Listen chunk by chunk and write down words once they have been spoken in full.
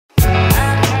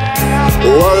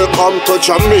come to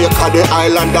Jamaica, the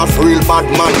island of real bad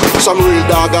man. Some real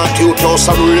dog at you,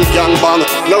 some real gang bang.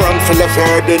 No run for the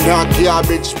fair, the not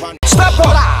garbage pan. Step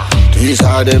up! These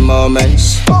are the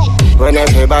moments when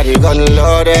everybody gun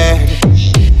loaded.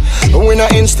 We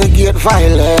not instigate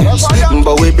violence,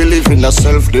 but we believe in the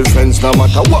self-defense no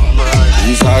matter what.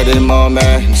 These are the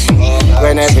moments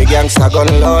when every gangster gun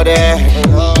loaded.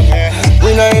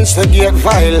 We not instigate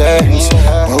violence,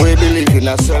 but we believe in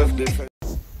the self-defense.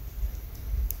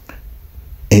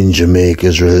 In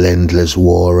Jamaica's relentless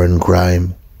war and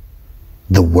crime,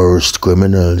 the worst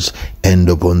criminals end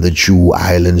up on the True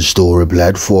Island Story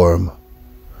platform.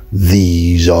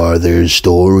 These are their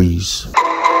stories.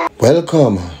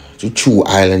 Welcome to True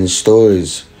Island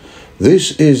Stories.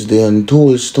 This is the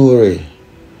untold story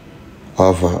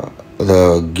of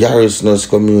the garrisonous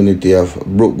community of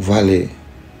Brooke Valley.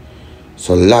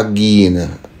 So log in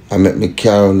and make me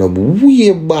carry up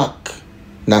way back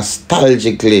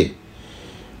nostalgically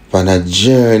on a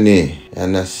journey. You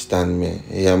understand me?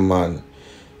 Yeah, man.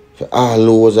 For all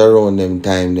who was around them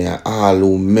time there, all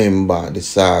who remember the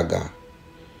saga,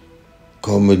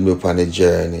 come with me upon the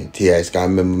journey. T.I.S. can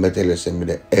remember me tell you something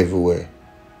there everywhere.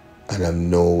 And I'm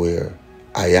nowhere.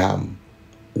 I am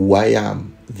who I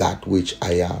am, that which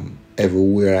I am.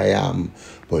 Everywhere I am,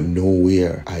 but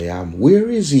nowhere I am. Where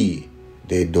is he?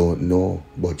 They don't know,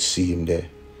 but see him there.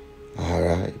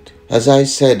 Alright. As I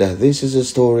said, this is a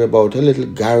story about a little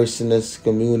garrisonous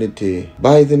community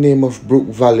by the name of Brooke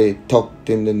Valley, tucked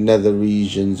in the nether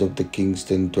regions of the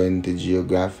Kingston 20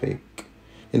 geographic,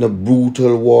 in a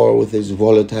brutal war with his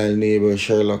volatile neighbor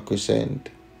Sherlock Crescent.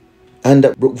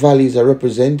 And Brooke Valley is a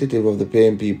representative of the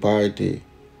PNP party,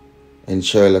 and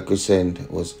Sherlock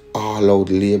Crescent was all-out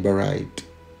labourite,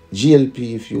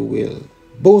 GLP if you will.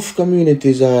 Both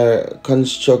communities are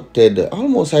constructed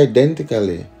almost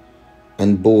identically,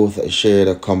 and both shared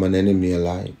a common enemy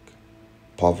alike: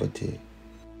 poverty.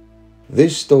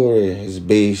 This story is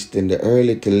based in the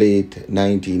early to late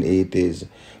 1980s,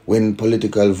 when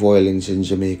political violence in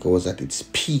Jamaica was at its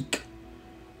peak,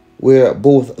 where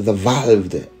both the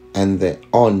valved and the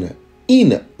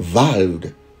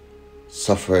uninvolved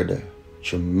suffered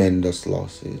tremendous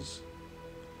losses.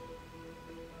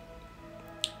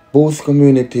 Both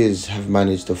communities have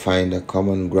managed to find a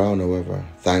common ground, however,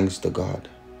 thanks to God,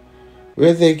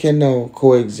 where they can now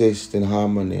coexist in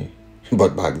harmony.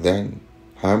 But back then,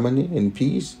 harmony and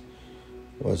peace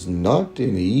was not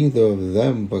in either of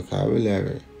them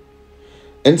vocabulary.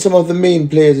 And some of the main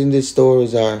players in these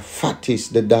stories are Fatis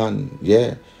the Don.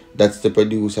 Yeah, that's the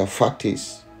producer,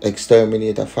 Fatis.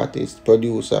 Exterminator Fatis,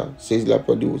 producer, Sizzler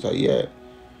producer, yeah.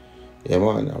 Yeah,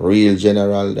 man, a real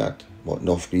general that, but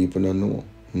enough people don't know.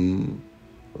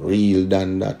 Real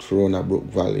than that from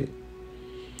Brooke Valley.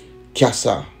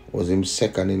 Kassa was him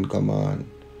second in command.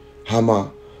 Hammer,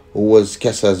 who was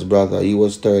Kassa's brother, he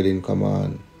was third in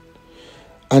command.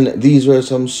 And these were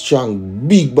some strong,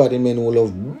 big body men who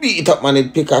love beat up man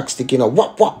with pickaxe sticking a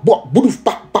whap whap whap boof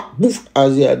pap pap boof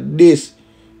as you had this.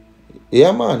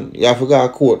 Yeah, man, you have to go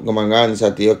to court, come and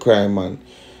answer to your crime, man.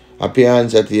 Appear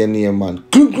answer to your name, man.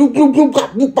 Club, club, club, club,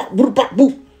 club, boop, pap, boop, pap,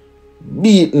 boop.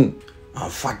 Beaten. And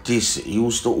Fatis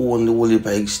used to own the whole heap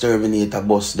of exterminator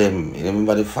bus them. You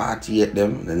remember the 48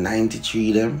 them, the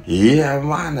 93 them? Yeah,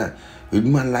 man. With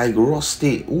man like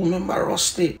Rusty. Who remember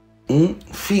Rusty?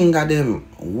 Finger them.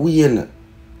 Wayne.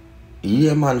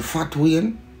 Yeah, man. Fat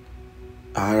Wayne.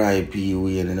 R.I.P.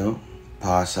 Wayne, you know.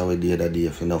 Pass away the other day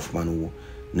for enough man who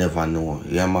never know.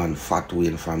 Yeah, man. Fat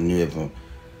Wayne from New Haven.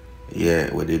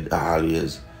 Yeah, we did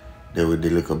always. They with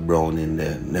the little brown in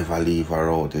there. Never leave her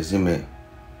out, you see me?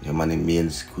 Yeah, man, the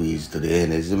main squeeze to the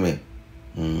end, you see me?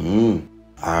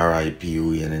 R.I.P.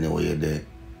 Wayne anyway there.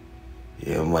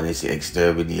 Yeah, man, you see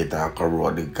exterminator come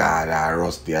around the car and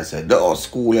Rusty. I said, no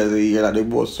school as a year at the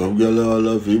bus. Some girl all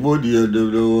of everybody and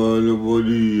them don't want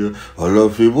nobody. All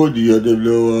of everybody and them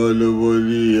don't want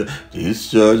nobody.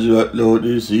 Discharge right now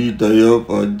the seat of your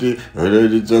panty. And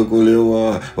then it's a cool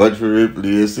one. What for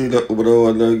replace it? But I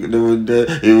want to get them there.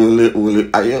 Only.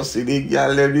 I just see the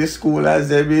girl in the school as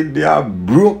them in there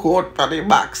broke out on the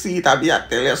back seat. And I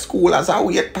tell you school as I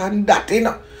wait on that, you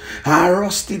know. And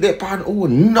Rusty the pan, oh,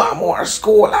 no more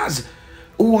scholars.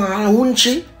 Oh,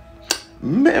 Unchi.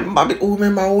 Remember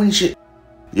Unchi?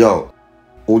 Yo,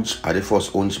 Unchi are the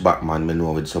first Unchi back man me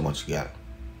know with so much girl.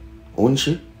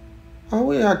 Unchi? How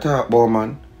we are talk about,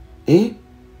 man? Eh?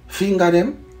 Finger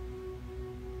them?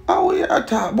 How we are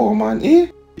talk about, man?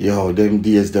 Eh? Yo, them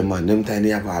days, the man, them time they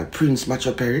have all Prince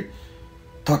Macho Perry.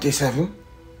 37.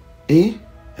 Eh?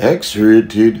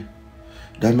 X-rated.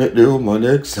 That make the woman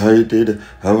excited.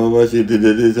 How much it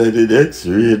is excited,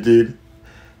 X-rated.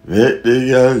 Make the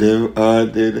girl them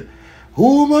hearted.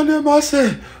 Woman them a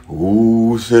say,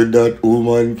 who said that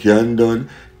woman can done?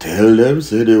 Tell them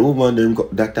say the woman them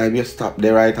that time you stop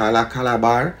the right all a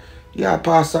Calabar. Yeah,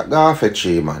 pass that girl for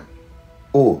tree, man.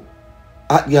 Oh,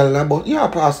 at girl about yeah,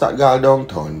 pass that girl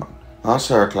downtown, man. And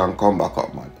circle and come back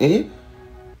up, man. Eh?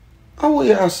 How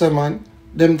you say, man?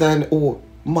 Them time, oh,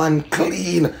 man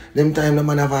clean. Them time the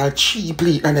man have all cheap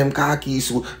lead and them khaki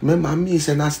suit. Remember me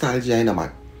say nostalgia in the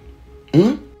man.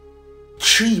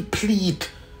 Three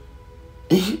pleat.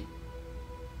 Eh?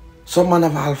 Some man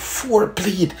have all 4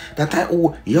 pleat. That I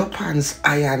oh your pants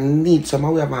iron neat.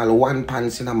 Some we have all 1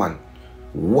 pants in a man.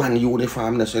 1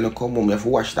 uniform so you come home. You have to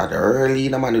wash that early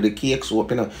in a man with the cake soap,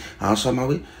 you know. And some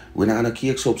we not on a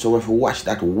cake soap, so we have to wash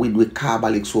that with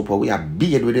carbolic soap or we are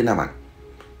beard within a man.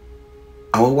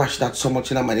 And we wash that so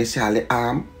much in a man, you see all the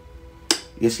arm.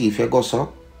 You see if you go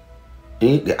so,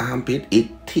 the armpit, it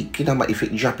thick in a man. If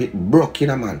it drop it, broke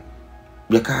in a man.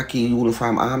 Your khaki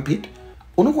uniform armpit.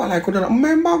 You know what like you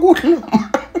remember good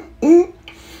man.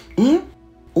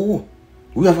 Oh,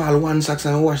 we have all 1 socks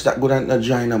and wash that good and not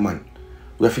dry in a man.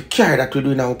 We have to carry that we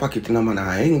do in our pocket in a man and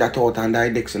hang that out and die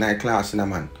decks in our class in a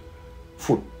man.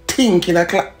 Foot think in a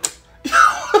class.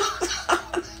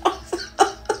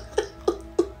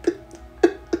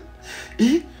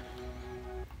 Eh?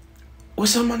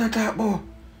 What's some man talk about?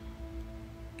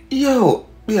 Yo,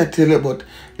 me I tell you about,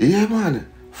 yeah man,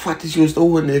 fatties used to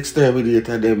own the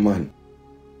exterminator them man.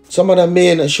 Some of the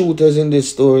main shooters in these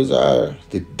stories are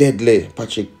the deadly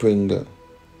Patrick Pringle,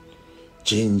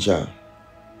 Ginger,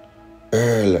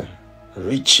 Earl,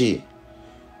 Richie,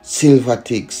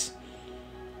 Silvertix.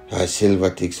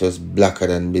 Silvertix was blacker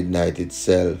than midnight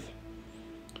itself.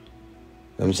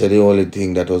 Them said the only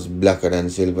thing that was blacker than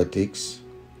Silvertix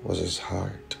was his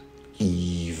heart.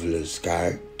 Evil's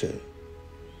character.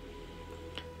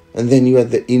 And then you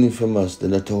had the infamous, the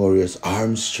notorious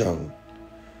Armstrong.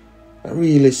 A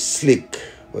really slick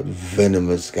but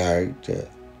venomous character.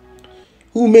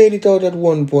 Who made it out at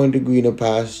one point to greener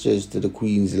pastures to the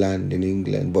Queen's Land in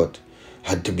England, but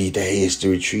had to beat a hasty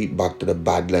retreat back to the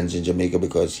Badlands in Jamaica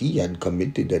because he had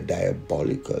committed a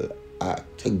diabolical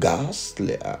act, a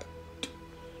ghastly act.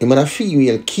 Him and a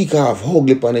female kick off, hug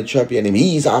lip on the trap and him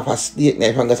ease off a steak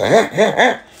knife and go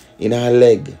say, in her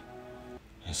leg.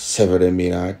 Severed the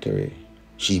main artery.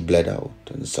 She bled out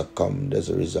and succumbed as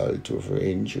a result of her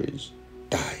injuries.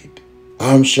 Died.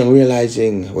 Armstrong,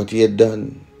 realizing what he had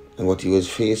done and what he was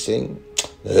facing,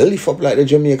 lift up like the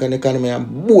Jamaican economy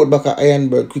and board back at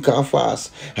Ironburg quick and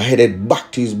fast and headed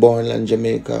back to his born land,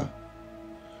 Jamaica.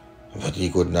 But he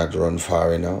could not run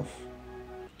far enough.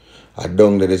 At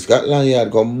down to the Scotland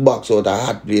Yard come box out a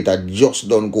hot plate that just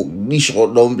done cook, dish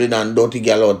out dumpling and dirty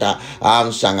girl out of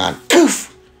Armstrong and poof!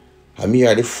 And me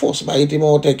are the first bite him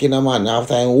out taking a man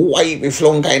after I wipe me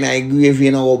flunk in a grave,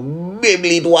 you know,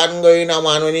 baby it one going a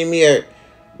man when him here.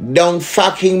 Don't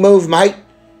fucking move, mate.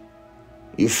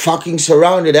 You fucking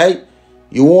surrounded, eh?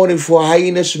 You wanted for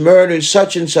heinous murder and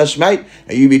such, mate,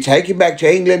 and you be taken back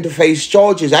to England to face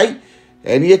charges, eh?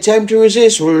 Any attempt to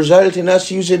resist will result in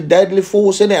us using deadly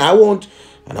force in it. I want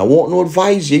to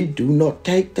advise you, do not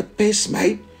take the piss,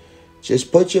 mate.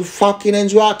 Just put your fucking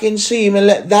hands where I can see him and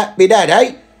let that be that,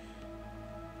 eh?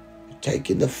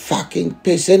 Taking the fucking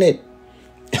piss in it.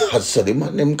 So the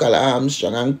man them call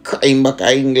Armstrong and crying back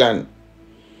to England.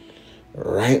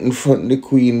 Right in front of the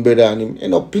Queen bed on him. You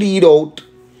know, plead out.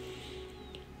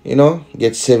 You know,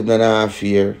 get 7.5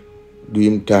 years. Do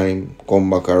him time. Come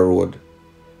back a road.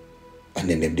 And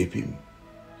then them dip him.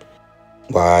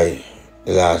 Why?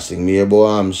 The last thing me about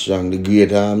Armstrong, the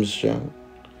great Armstrong,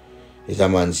 is a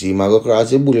man see him go across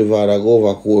the boulevard and go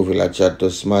over Corville and chat to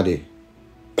Smaddy.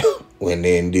 When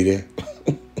they ended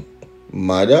it.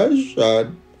 Mother shot.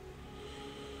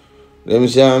 Them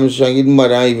say Armstrong his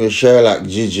mother even Sherlock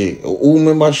Gigi. Who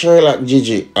remember Sherlock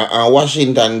Gigi?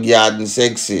 Washington Garden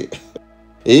sexy.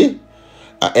 Eh?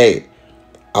 Hey,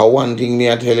 one thing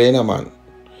me I tell you, man.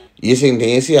 You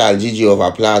see all Gigi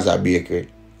over Plaza Bakery.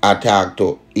 I talk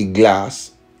to a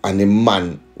glass and the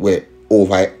man where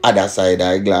over the other side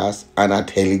of the glass and I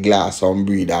tell the glass some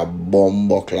breed a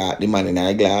bumbo clot the man in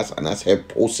the glass and I say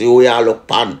pussy who you look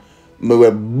pan me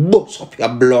will bust up your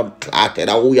blood clotted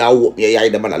and who you open your eye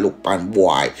the man a look pan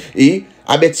boy eh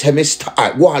I bet say me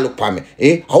start go and look pan me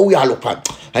eh how you look pan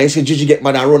and you see Gigi get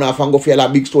mad and run off and go feel a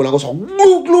big stone and go so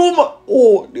gloom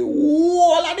oh the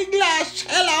wall of the glass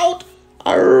shell out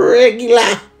a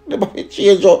regular the man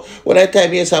change up when I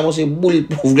time here I must say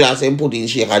bulletproof glass and put in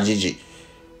shake a Gigi.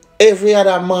 Every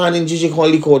other man in Gigi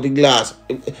can lick out the glass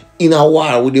in a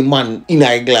war with the man in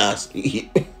a glass.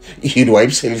 He do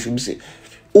himself.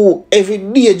 Oh, every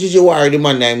day Gigi war the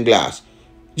man in glass.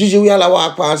 Gigi we all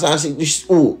walk past and see this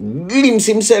glimpse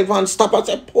himself and stop and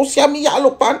say, pussy me all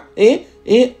look pan.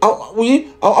 How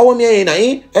me in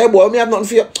Hey boy, me have nothing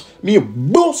for you. Me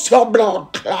bust your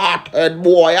blood clotted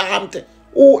boy.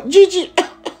 Oh Gigi.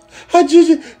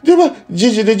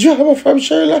 Gigi the drama from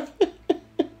Sherlock.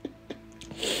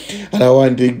 And I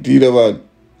want to do the man.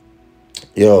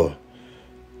 Yo,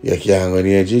 you can't go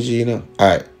near Gigi, you know.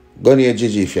 Alright, go near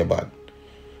Gigi if you're bad.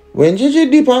 When Gigi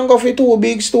deep and go for 2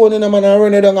 big stone in a man and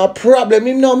run it down a problem,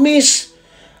 him no miss.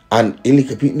 And he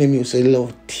like a pit name you say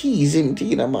love tease him,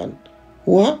 Tina man.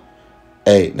 What?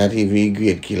 Hey, not even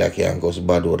great killer can go so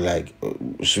bad word like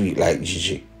sweet like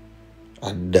Gigi.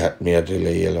 And that me I tell you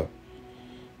yellow.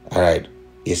 Alright,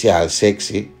 you see all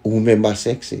sexy. Who remember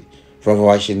sexy? From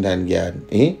Washington Garden,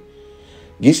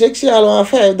 Give sexy all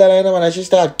 $5 in a man and she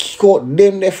start kick out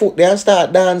them their foot there and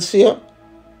start dance here.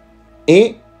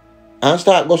 And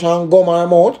start go some gum on her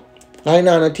mouth. Line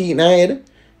on her teeth and her head.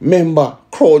 Remember,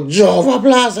 crowd Java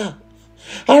Plaza.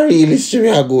 I really see me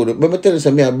a good. But I tell you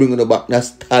something, I bring it back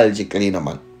nostalgically, you know,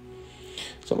 man.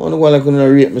 Someone who like to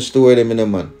rate my story, them, you know,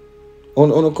 man.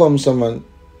 On come, someone.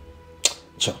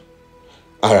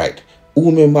 Alright. Who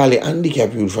remember the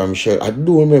handicap youth from Sherlock? I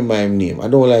do remember his name. I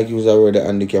don't like use the word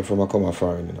handicap from a come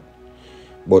foreign, you know.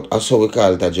 But I saw we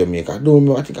call it at Jamaica. I don't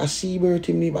remember. I think I see Bert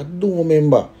him name. I don't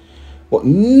remember. But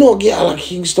no girl at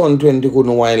Kingston 20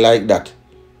 couldn't whine like that.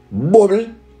 Bubble.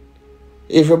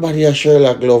 Everybody at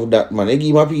Sherlock love that, man. They give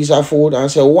him a piece of food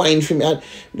and say, wine for me.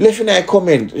 Left in a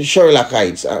comment,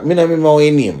 Sherlockites. I don't remember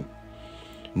his name.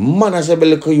 Man, as a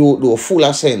look at you, do full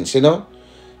of sense, you know.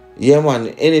 Yeah, man.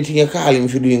 Anything you call him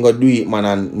if you doing, go do it, man.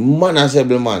 And man, as a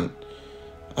man.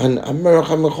 And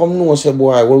America, me come know, say,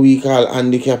 boy, what we call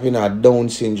handicap, you know, Down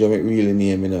syndrome, it really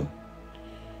name, you know.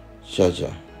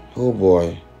 Chacha. Oh,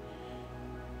 boy.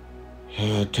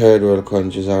 Third world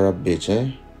countries are a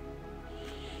bitch,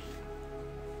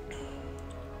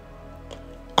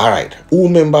 Alright, who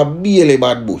remember Bailey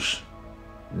Bad Bush,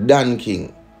 Dan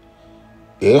King,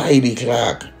 Lady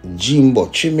Clark, Jimbo,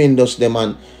 tremendous them,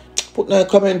 man. Put no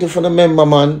comment for the member,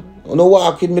 man. You know,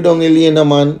 walk with me down the lane,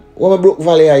 man. When my Brooke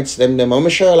Valley heights them, when my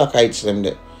Sherlock heights them,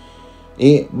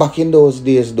 back in those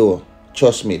days, though,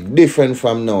 trust me, different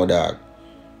from now, dog.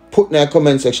 Put no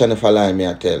comment section if I lie, me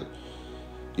I tell.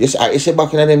 You see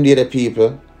back in them day, the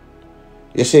people,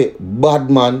 you say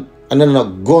bad man and then a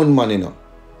gunman, you know.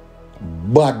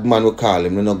 Bad man we call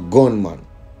him, no gunman.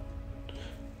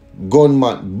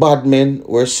 Gunman, bad men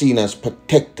were seen as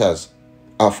protectors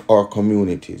of our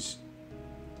communities.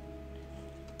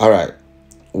 Alright,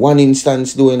 one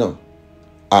instance do you know.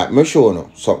 Alright, me show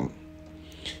you something.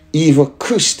 Even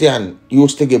Christian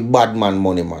used to get bad man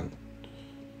money, man.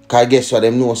 Cause guess what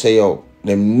them know say yo,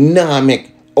 them nah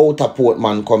make outer port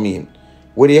man come in.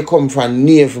 Where they come from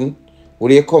Naven, where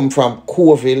they come from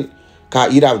Corville,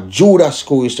 because you have Judah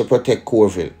schools to protect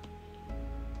Corville.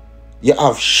 You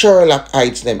have Sherlock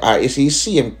Heights them. You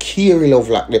see him carry love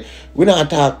like them. We don't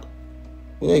talk,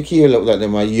 we don't carry love like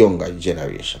them a younger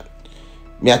generation.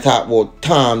 Me I talk about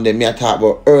Tom them, me I talk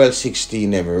about Earl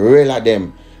 16 them, Rella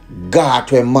them,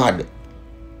 God we mad.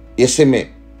 You see me?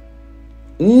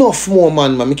 Enough more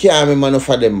man, man. Me can't remember enough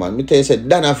of them, man. Me tell you, say,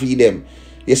 Dana feed them.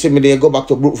 You see me, they go back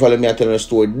to Brooke Valley, me I tell you a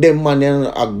story. Them man, they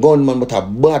are a gunman, but a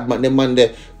bad man. Them man,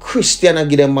 they Christian, I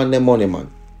give them man their money,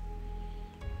 man.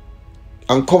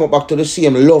 And come back to the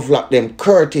same love like them,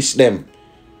 Curtis them.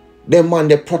 Them man,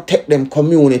 they protect them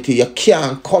community. You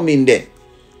can't come in there.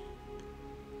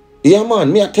 Yeah,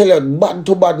 man, me I tell you, bad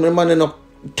to bad, man, they not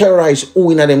terrorize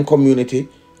who in them community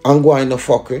and go in the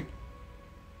fuckery.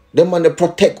 Them man, they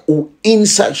protect who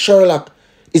inside Sherlock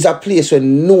is a place where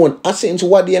known. I since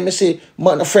what do you say,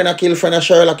 man, a friend a kill friend of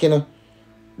Sherlock, you know.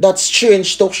 That's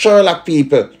strange stuff, Sherlock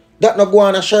people. That not go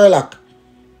on a Sherlock.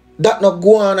 That not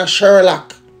go on a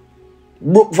Sherlock.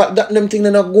 Brooke Valley, that them thing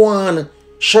they not go on.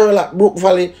 Sherlock, Brooke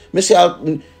Valley, me say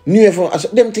New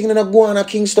them thing they not go on a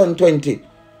Kingston 20.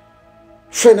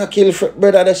 Friend a kill friend,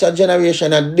 brother, that's a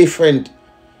generation are different.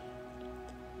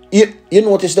 You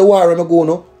notice the war I'm going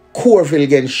no? Corville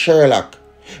against Sherlock.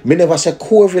 Me never say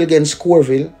Corville against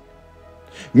Corville.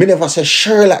 Me never say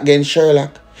Sherlock against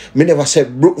Sherlock. Me never say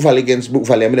Brooke Valley against Brooke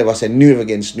Valley. Me never say New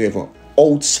against New.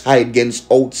 Outside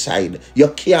against outside. You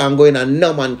can't go in a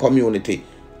no man community.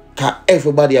 Cause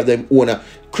everybody have them own a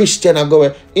Christian are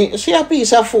going. See a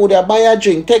piece of food, buy a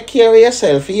drink, take care of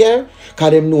yourself here.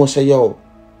 Cause them know say yo,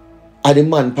 are the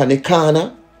man pan the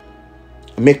corner.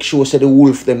 Make sure say the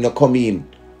wolf them not come in.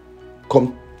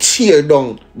 Come tear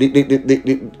down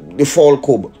the fall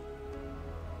cub.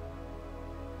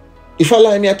 If I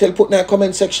lie me, I tell put in a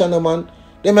comment section, man.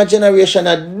 Them a generation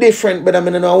are different, but I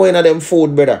mean no one of them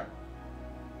food, brother.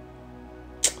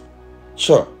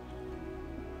 Sure.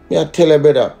 Me I tell you,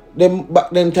 brother. Them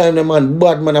back then time, the man,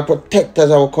 bad man, a protectors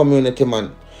our community,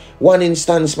 man. One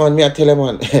instance, man, me I tell you,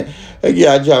 man.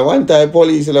 Yeah, John, one time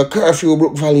police, curfew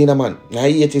Brook Valley, man.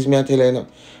 I hate this, me I tell you,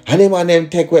 And them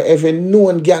take where every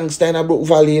known gangster in a Brook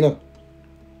Valley, And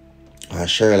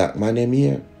Sherlock, man, them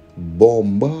here.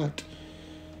 Bombard.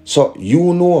 So,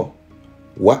 you know,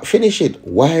 what finish it?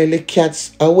 While the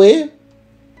cat's away,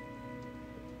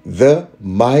 the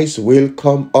mice will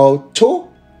come out to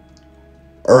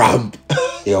ramp.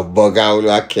 You bug out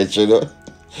like catch, Me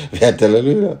I tell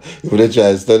you, if they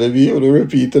try to study me, you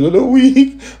repeat a little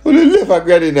week, you never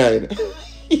grade 9.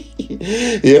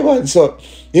 Yeah, man, so,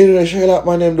 the Sherlock,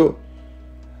 man, them do.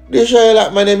 The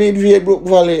Sherlock, man, them invade Brook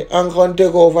Valley and can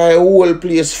take over a whole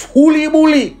place, fully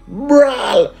bully,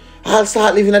 brawl. I'll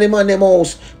start living at the man them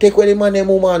house, take away the man them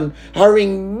woman, I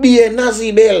ring be a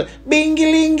nazi bell,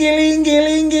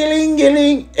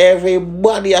 bingy-lingy-lingy-lingy-lingy-ling.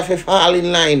 Everybody have to fall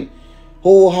in line.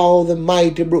 Oh, how the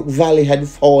mighty Brook Valley had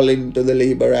fallen to the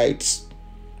Laborites.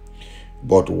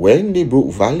 But when the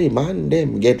Brook Valley man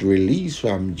them get released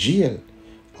from jail,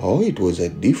 oh, it was a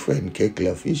different kettle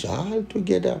of fish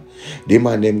altogether. The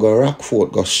man them go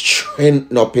Rockfort, go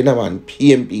strengthen up in a man,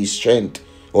 PMP strength,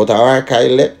 out of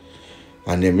archive,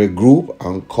 and them regroup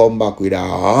and come back with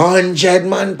 100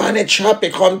 man pan a trap,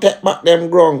 come take back them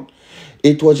ground.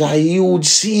 It was a huge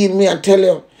scene, me I tell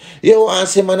you. You want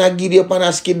to see man a giddy up and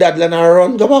a skid that and a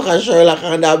run, go back and Sherlock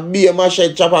and a be a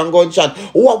machete chop and gunshot.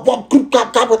 Wop, wop, kup,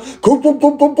 kap, kap, kup, kup, kup,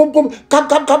 kup, kup, kup, kap,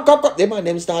 kap, kap, kap, kap. Them and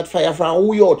them start fire from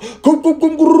who you out. Kup, kup,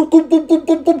 kup, kup, kup, kup, kup,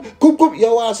 kup, kup, kup, kup.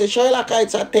 You want to see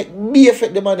Sherlockites a take be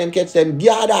effect, them and them catch them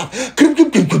gather. Kup,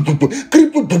 kup, kup, kup, kup, kup,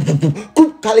 kup, kup, kup, kup, kup.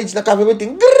 College knock off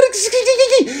everything.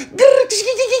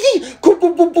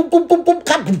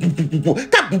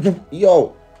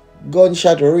 Yo,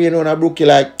 gunshot rain on a Brooke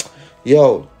like,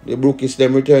 yo, the Brookies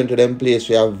them return to them place.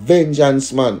 We have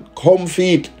vengeance, man. Come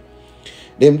feet.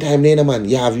 Them time then, man,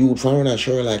 you have youth from a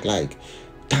Sherlock like,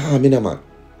 damn, man.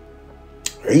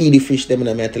 Read the fish, them,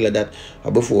 and I tell you that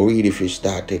before read the fish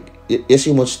start take. You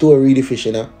see much story read the fish,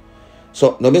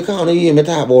 So, no, because I hear me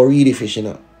talk about read the fish,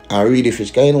 And read the fish,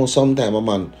 because you know, sometimes a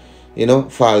man,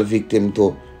 fall victim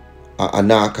to a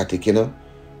narcotic,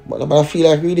 But I feel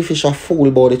like read the fish a fool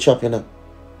about the chop,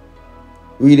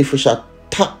 Read the fish a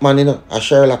top man, a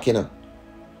Sherlock,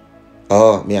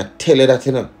 Oh, me I tell you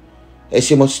that, I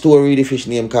see much story read the fish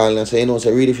name calling, so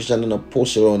say read the fish and then a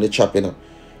post around the chop,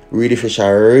 Read the fish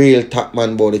a real top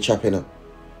man about the chop, Them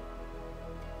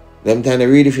time the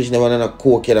read the fish never on a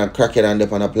coke and crack it and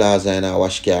up on a plaza and a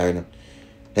wash car, Them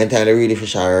time the read the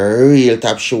fish a real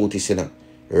top shooties,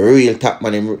 Real top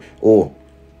man, him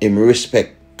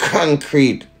respect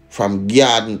concrete from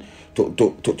garden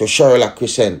to Sherlock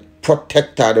Crescent,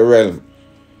 protector of the realm.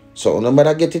 So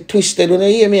nobody get it twisted when you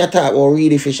hear me talk about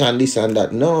read the fish and this and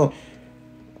that. No.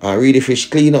 And read the fish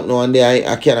clean up now and there.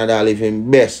 I Canada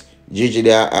living best. Gigi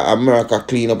there, America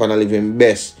clean up and I living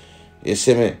best. You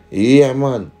see me? Yeah,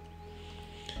 man.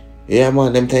 Yeah,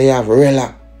 man. Them time you have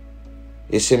Rella.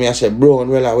 You see me? I say, bro,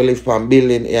 and Rella, we live from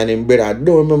building and him brother. I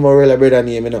don't remember Rella brother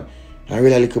name, And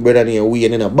Rella little brother name,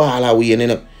 Wayne, Baller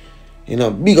Wayne,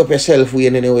 Big up yourself,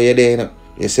 Wayne, anyway you're there,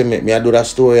 You see me? Me I do that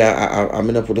story. I'm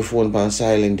gonna put the phone on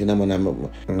silent,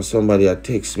 man. And somebody a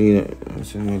text me, I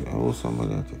say, oh,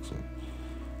 somebody a text me.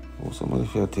 Oh, somebody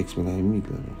feel text me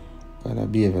immediately. Kind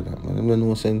of behavior that, man. I don't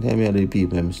know sometimes I do the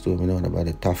people in my store, I know about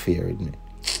the tough here with me.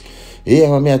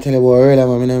 Yeah, man, I tell you about Rella,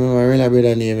 man. I remember Rella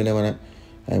brother name, man.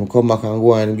 I come back and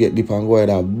go and get deep and go with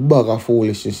that bag of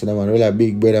foolishness, man. Rella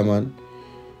big brother, man.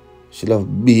 She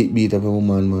love beat up a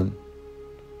woman, man.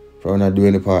 For not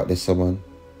doing the part this, man.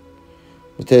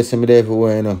 I tell you something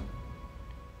everywhere,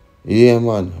 Yeah,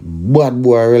 man. Bad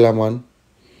boy Rella, man.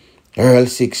 Earl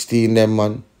 16, them,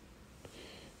 man.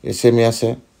 You see me, I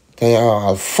say? Tell you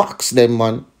I'll fax them,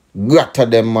 man. Gratta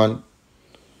them, man.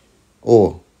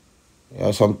 Oh. You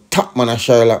have some top man a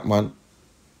Sherlock, man.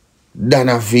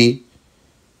 Dana V.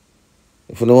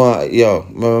 If you know what, yo,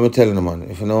 I'm telling you, man.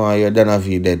 If you know what, you're Dana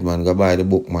V dead, man. Go buy the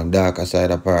book, man. Darker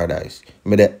Side of Paradise.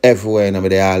 Me there everywhere, me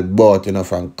there all bought,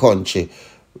 from country.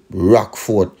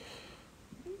 Rockfort.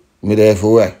 Me there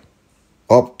everywhere.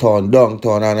 Uptown,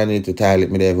 downtown, underneath the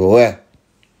toilet. Me there everywhere.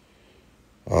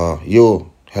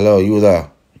 You. Hello, you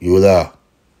there? You there?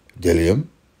 Dilliam?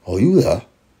 Oh, you there?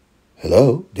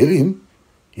 Hello, Dilliam?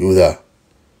 You there?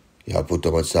 You put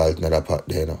too much salt in that pot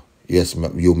there now. Yes,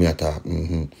 you me attack.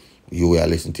 You are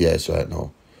listening to us right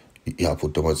now. You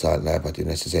put too much salt in that pot.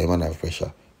 You say, man, have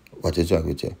pressure. What is wrong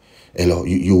with you? Hello,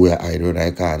 you were idle in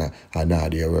the corner and now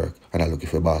do your work. And I looking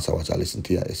for boss. I watch I listen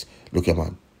to us. Look here,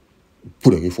 man.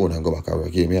 Put on your phone and go back and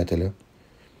work. Hear me, I tell you.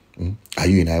 Are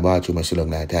you in a bathroom and sit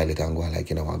down in the toilet and go like,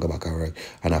 you know, and go back and work.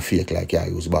 And I fake like, yeah, I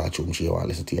use bathroom, she want to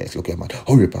listen to you. Look here, man,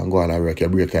 hurry up and go on and work, your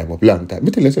break time up long time.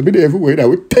 Me tell you, say, me there everywhere now,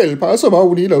 we tell pa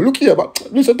somehow, you know, look here,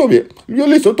 but listen to me, you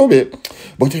listen to me.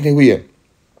 But anyway,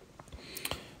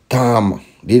 Tom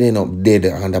didn't end up dead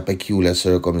under peculiar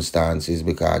circumstances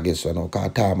because I guess, you know,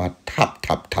 because Tom a top,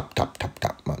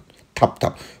 man.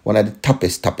 Top. One of the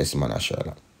toppest man of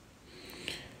Sherlock.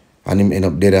 And him end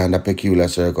up dead under peculiar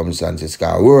circumstances.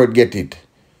 Because word get it.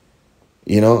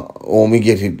 You know, when we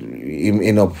get it, him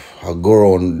end up go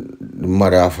around the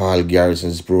mother of all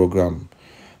Garrison's program.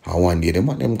 And one day,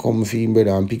 them come for him,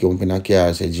 brother, and pick him up in a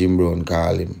car, say Jim Brown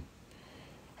call him.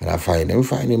 And I find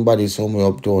him body somewhere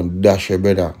uptown, dash your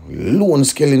brother. Lone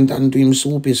skeleton to him,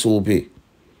 soapy.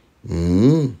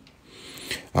 And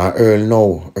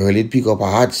Earl he'd pick up a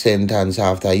hot sentence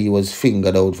after he was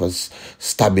fingered out for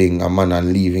stabbing a man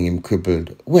and leaving him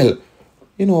crippled. Well,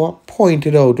 you know,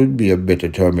 pointed out would be a better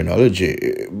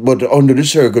terminology. But under the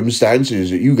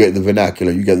circumstances, you get the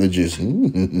vernacular, you get the gist.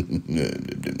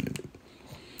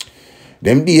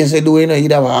 Them days they do, you know,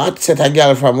 you'd have a hot set of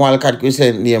girl from Walcott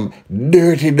Crescent named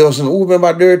Dirty Dozen. Who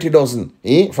remember Dirty Dozen?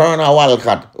 From a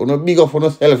Walcott. You know, big up on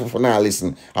yourself if you not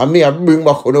listen. And me, I bring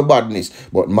back on the badness.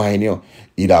 But mind you,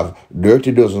 you'd have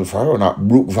Dirty Dozen from a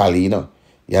Brooke Valley, you know.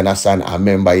 You understand? I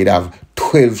remember you'd have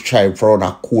 12 tribe from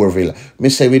a Corville. Me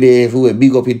say me there everywhere,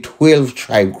 big up in 12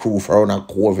 tribe crew from a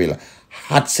Corville.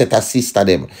 Hot set of sister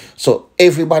them. So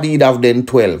everybody you'd have them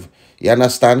 12. You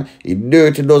understand? A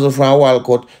Dirty Dozen from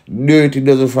Walcott, Dirty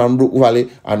Dozen from Brooke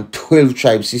Valley, and 12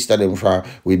 tribe sister them from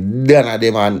with Dana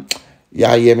them and you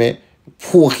hear me?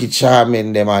 Pokey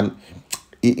Charming them and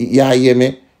you hear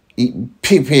me?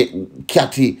 Pepe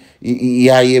Catty,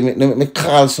 you hear me? Me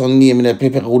call some name in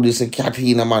Pepe good to say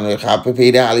Catty in a man. Pepe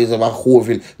the allies of a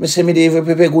Horville. Me say me there for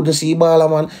Pepe good to see Bala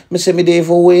man. Me say me there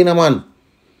for Wayne man.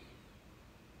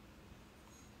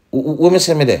 What me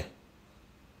say me there?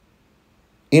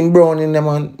 In Brown in the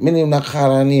man, me name not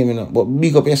call her name, you know, but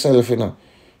big up yourself, you know.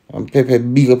 And Pepe,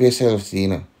 big up yourself, you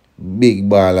know. Big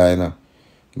baller, you know.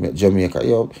 Make Jamaica,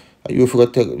 yo, you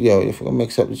forgot to take, yo, you forgot to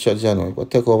mix up the church, you know. You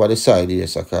take over the side here,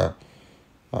 so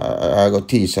I got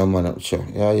teach some man up, sure.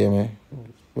 Yeah, yeah, man.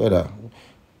 Brother.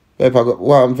 Pepe,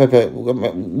 Pepe,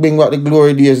 bring back the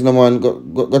glory days, no man.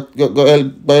 Go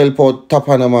help out top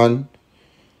on the man.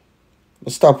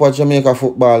 Stop watch Jamaica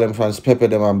football, them fans, Pepe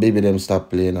them and baby them stop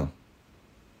playing, now.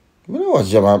 I don't watch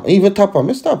Jamaica, even top on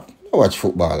me stop. I watch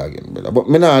football again, brother. But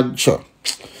me not sure.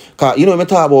 Cause you know me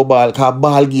talk about ball, cause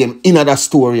ball game in that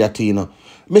story at you know.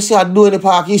 Me say I do in the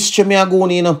park history me a go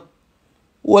you know.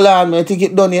 Hold on, me think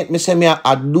it done yet. Me say me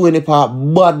I do in the park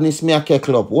badness me a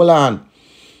keckle up. Hold on.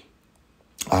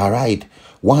 Alright.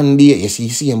 One day, you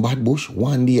see him Bad Bush,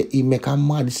 one day he make a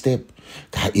mad step.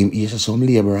 Cause him is some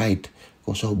labor right.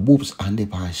 Go so boobs and the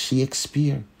par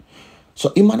Shakespeare.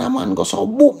 So him and a man go so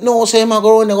boop no say him a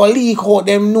go run and go leak out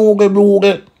them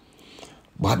noogle.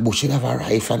 Bad Bush should have a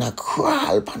rifle and a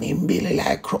crawl pan him belly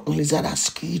like crooked lizard a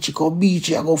screech. Go beach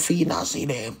you go feed and see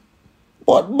them.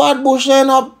 But Bad Bush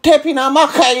end up tapping a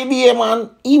mackay there man.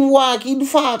 Him walk in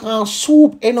fark and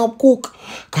soup end up cook.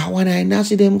 Cause when I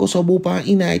see them go so boop and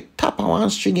in I tap a one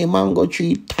string a mango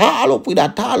tree. Tall up with a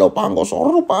tall up and go so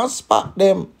roop and spot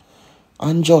them.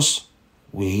 And just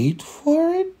wait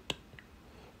for it.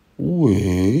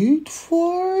 Wait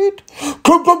for it.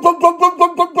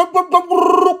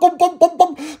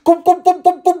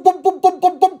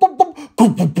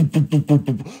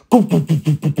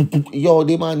 Yo,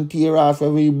 the man tear off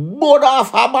every bud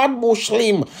off a Bad Bush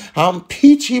slim and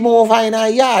pitch him over in a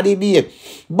yard there.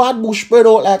 Bad Bush spread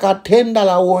out like a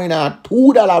 $10 or in a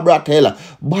 $2 brattel.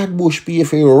 Bad Bush pay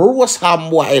for roast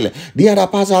ham boil. The other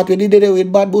passat we did it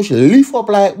with Bad Bush lift up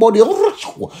like body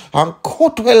and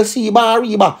cut well see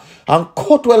bariba. And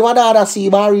cut well what the other see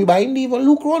bariba. He didn't even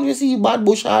look around you see Bad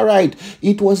Bush alright.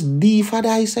 It was thee for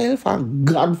thyself and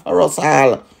God for us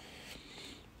all.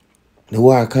 The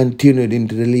war continued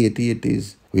into the late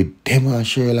 80s. With them and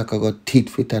Sherlock I got tit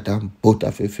for tat and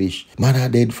butter for fish. Man I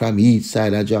dead from each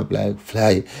side I drop like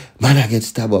fly. Man I get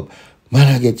stabbed up. Man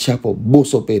I get chopped up,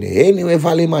 bust up in it. Anyway,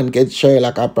 Valley man get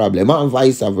Sherlock a problem and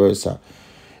vice versa.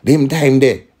 Them time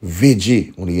there,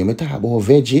 veggie. When you hear me talk about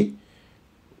veggie,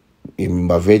 you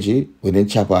remember veggie? When they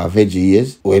chop our veggie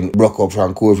is, when Brooke up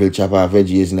from Corville chop our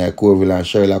veggie is in Corville and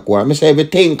Sherlock war. I say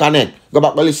everything connect. Go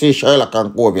back and say Sherlock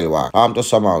and Corville war. I'm to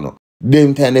somehow no.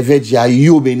 Them time the veggie are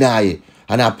Ubinai.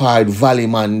 And I part Valley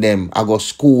man them. I go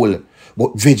school.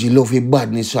 But veggie love his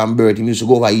badness from birth. He used to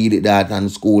go over eat it that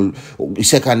and school.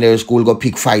 Secondary school go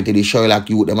pick fight to the Sherlock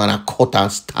youth them and I cut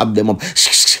and stab them up.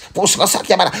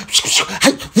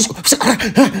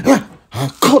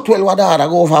 And cut well what I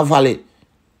go for valley.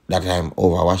 That time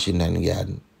over Washington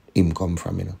Garden, him come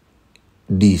from, you know.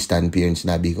 Distant parents in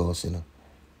a big house, you know.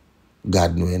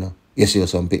 God know, you know. You see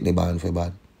some pick the band for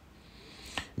bad.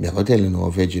 Me I go tell you no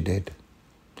veggie dead.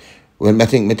 When I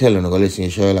think me tell you no go listen to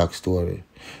Sherlock story.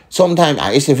 Sometimes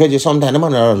I say veggie, sometimes the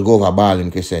man will go over ball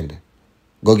in Crescent.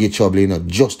 Go get trouble, you know,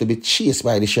 just to be chased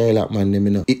by the Sherlock man, you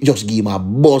know. It just give him a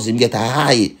buzz, him get a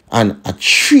high. And a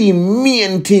three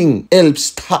main thing helps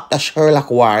stop the Sherlock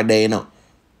war there, you know.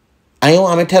 And you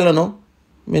want me tell you no?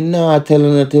 Me not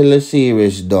telling you till the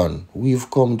series done. We've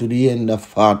come to the end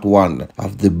of part 1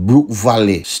 of the Brooke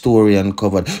Valley story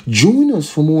uncovered. Join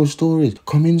us for more stories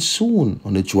coming soon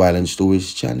on the True Island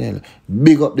Stories channel.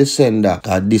 Big up the sender,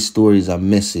 because this story is a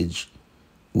message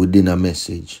within a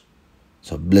message.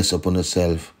 So bless upon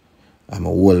yourself. I'm a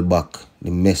hold back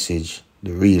the message,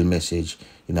 the real message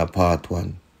in a part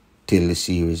 1 till the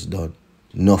series done.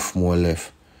 Enough more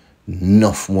left.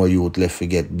 Enough more youth left to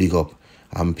get big up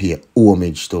and pay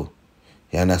homage to.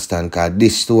 You understand? Because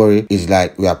this story is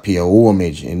like we are pay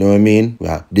homage. You know what I mean? We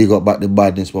are dig up back the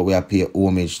badness, but we are pay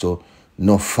homage to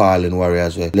enough fallen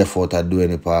warriors we left out at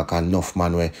Duhaney Park and enough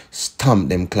man we stamp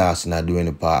them class in at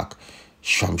Duhaney Park.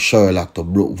 From Sherlock to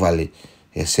Brooke Valley.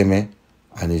 You see me?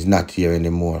 And he's not here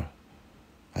anymore.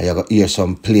 And you got to hear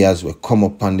some players will come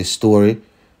up on the story,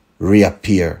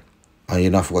 reappear. And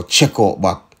you have to go check out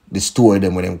back the story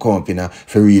them when them come up in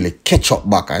for really catch up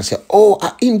back and say, oh,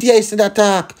 India is the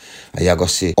attack. And you go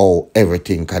see, oh,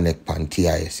 everything connect on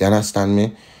TIS. You understand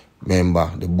me?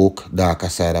 Remember, the book, Darker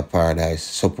Side of Paradise,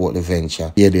 support the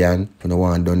venture. Adrian, if you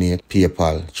want to donate,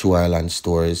 PayPal, True Island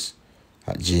Stories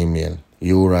at Gmail.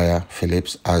 Uriah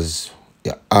Phillips, as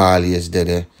you always did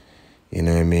it. You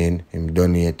know what I mean? Him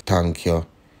donate, thank you.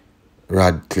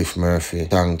 Radcliffe Murphy,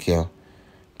 thank you.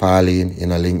 Pauline, you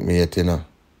know, link me yet, you know.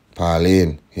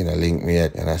 Pauline, you know, link me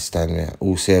yet, you understand me?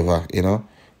 Whosoever, you know,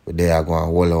 but they are going to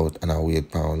wall out and I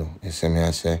wait pound. You see me,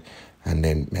 I say? And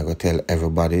then I go tell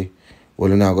everybody, well,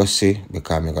 you know, I go see,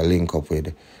 because I go link up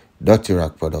with Dirty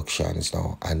Rock Productions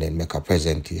now and then make a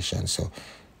presentation. So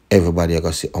everybody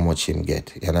go see how much him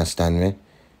get. You understand me?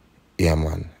 Yeah,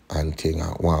 man. And thing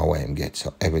I want what him get.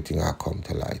 So everything will come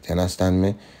to light. You understand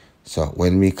me? So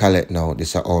when we collect now, this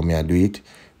is how I do it.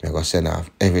 I go send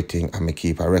off everything and I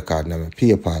keep a record on my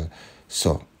PayPal.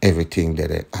 So everything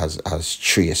that has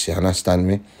trace. You understand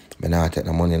me? I not take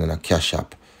the money in a cash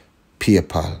app.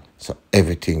 PayPal. So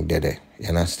everything there. You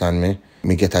understand me?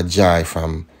 Me get a joy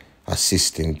from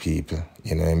assisting people.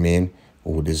 You know what I mean?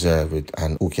 Who deserve it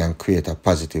and who can create a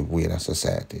positive way in a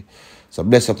society. So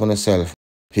bless upon yourself.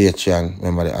 Patreon,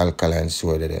 remember the Alkaline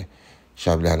story there.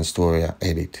 Shablan story,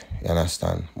 edit. You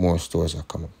understand? More stories are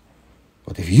coming.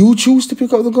 But if you choose to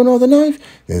pick up the gun or the knife,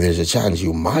 then there's a chance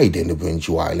you might end up in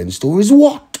True Island Stories.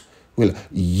 What? Well,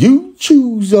 you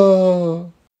choose. I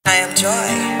am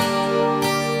Joy.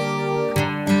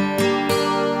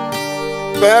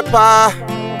 Pepper,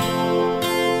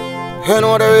 you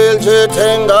know the real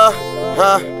G-thing,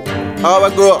 huh? How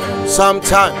I grow up,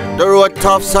 sometime the road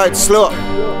tough side slow.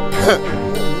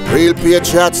 Real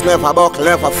patriots never buckle,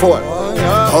 never fall.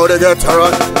 How they get to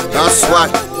run, that's why.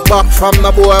 Back from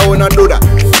the boy, who not do that.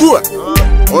 Boy,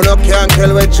 who no can't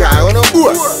kill with joy, who no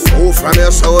boy. Who from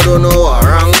your soul don't know what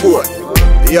wrong boy.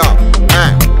 Yo,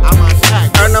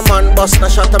 and a man bust a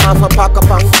shot him off a pack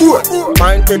up and boy.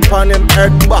 Pointed on him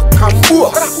head back and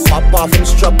boy. Pop off him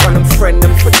strap on him friend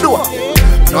him for door.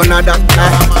 None of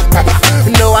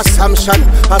that, no assumption,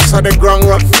 I saw the ground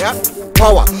rough.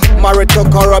 Power, married to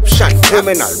corruption.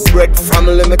 Criminal, bred from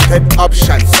limited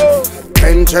options.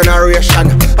 10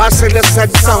 generation, I see the said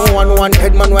someone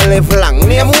wanted man will live long.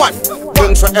 Name one.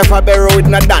 Things forever buried with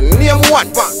no done. Name one.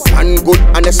 One good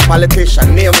honest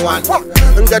politician. Name one.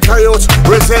 And get a youth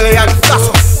resilient.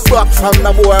 Back from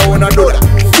the boy who no do that.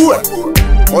 Boy,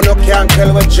 who no can't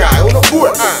kill with joy. Who no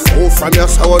boy. Who from your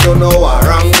soul don't know what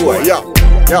wrong boy. Yo,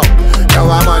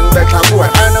 now a man better boy.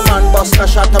 And a man bust a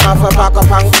shot him off a back up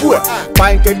and boy.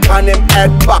 Pointed on him head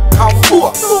back and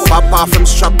boy. Pop off him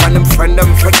strap on him friend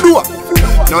him for door.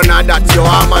 None of that, you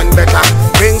a man better.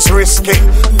 Things risky,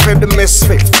 for the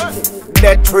misfit.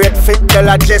 Death rate fit the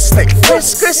logistic.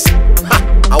 Chris,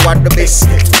 I want the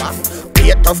biscuit.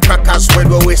 Be a tough crackers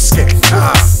with the whiskey.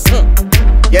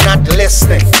 You're not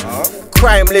listening.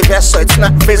 Crime live here, so it's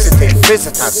not visiting.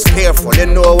 Visitors, careful, you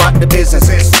know what the business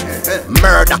is.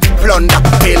 Murder, plunder,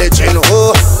 pillaging,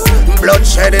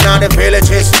 bloodshed in all the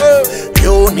villages.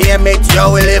 You name it,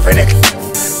 yo, we live in it.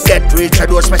 Get rich and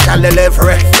do special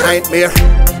delivery. Nightmare,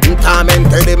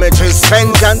 tormented images,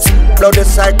 vengeance. Bloody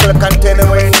cycle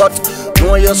continuing, but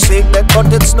know you seek that,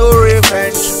 but it's no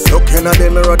revenge. Looking at the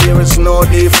mirror, there is no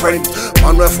different.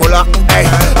 Man, we full of, hey,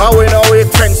 and we know we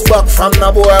trends back from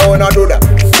the boy, I wanna do that.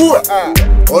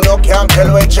 Oh no, can't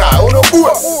tell which I, oh no,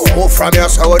 go from your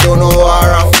so we don't know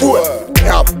around.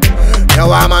 Yup,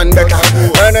 now I'm man better.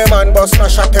 Any man bust no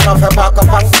shot him off a back up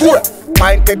and go.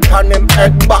 Point it on him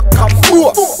head back and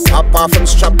go. Pop off him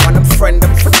strap on him friend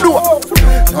him for do.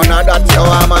 None of that, now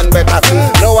I'm man better.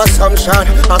 No assumption,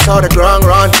 I saw the ground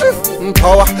run.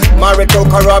 Power, marital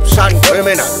corruption.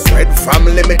 Criminal, red from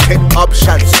limited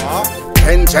options.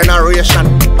 10 generation,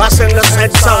 passing the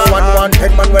said song. One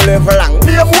wanted man will live long.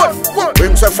 Name one,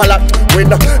 himself a lot. We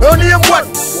know, name one.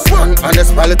 One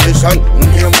honest politician,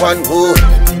 name one who.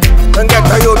 And get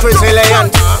a youth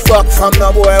resilient. Back from the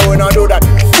boy, we not do that.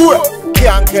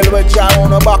 Can't kill with ya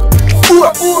on the back.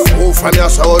 Move from your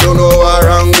soul, don't know where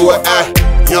wrong go.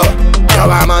 Yo,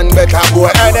 a man better go.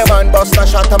 Any man bust a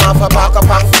shot him off a back up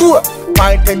and go.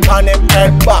 Point it on him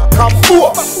head back and go.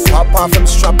 Pop off him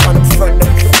strap on him friend him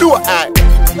do it.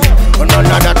 But none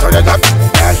of that, none of that.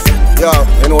 Yo,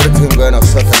 you know the thing going on,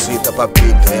 suck a seat up a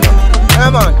beat, you know.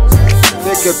 Hey man,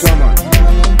 take your time man.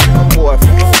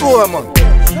 Go man.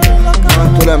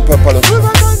 To them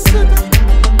pepper.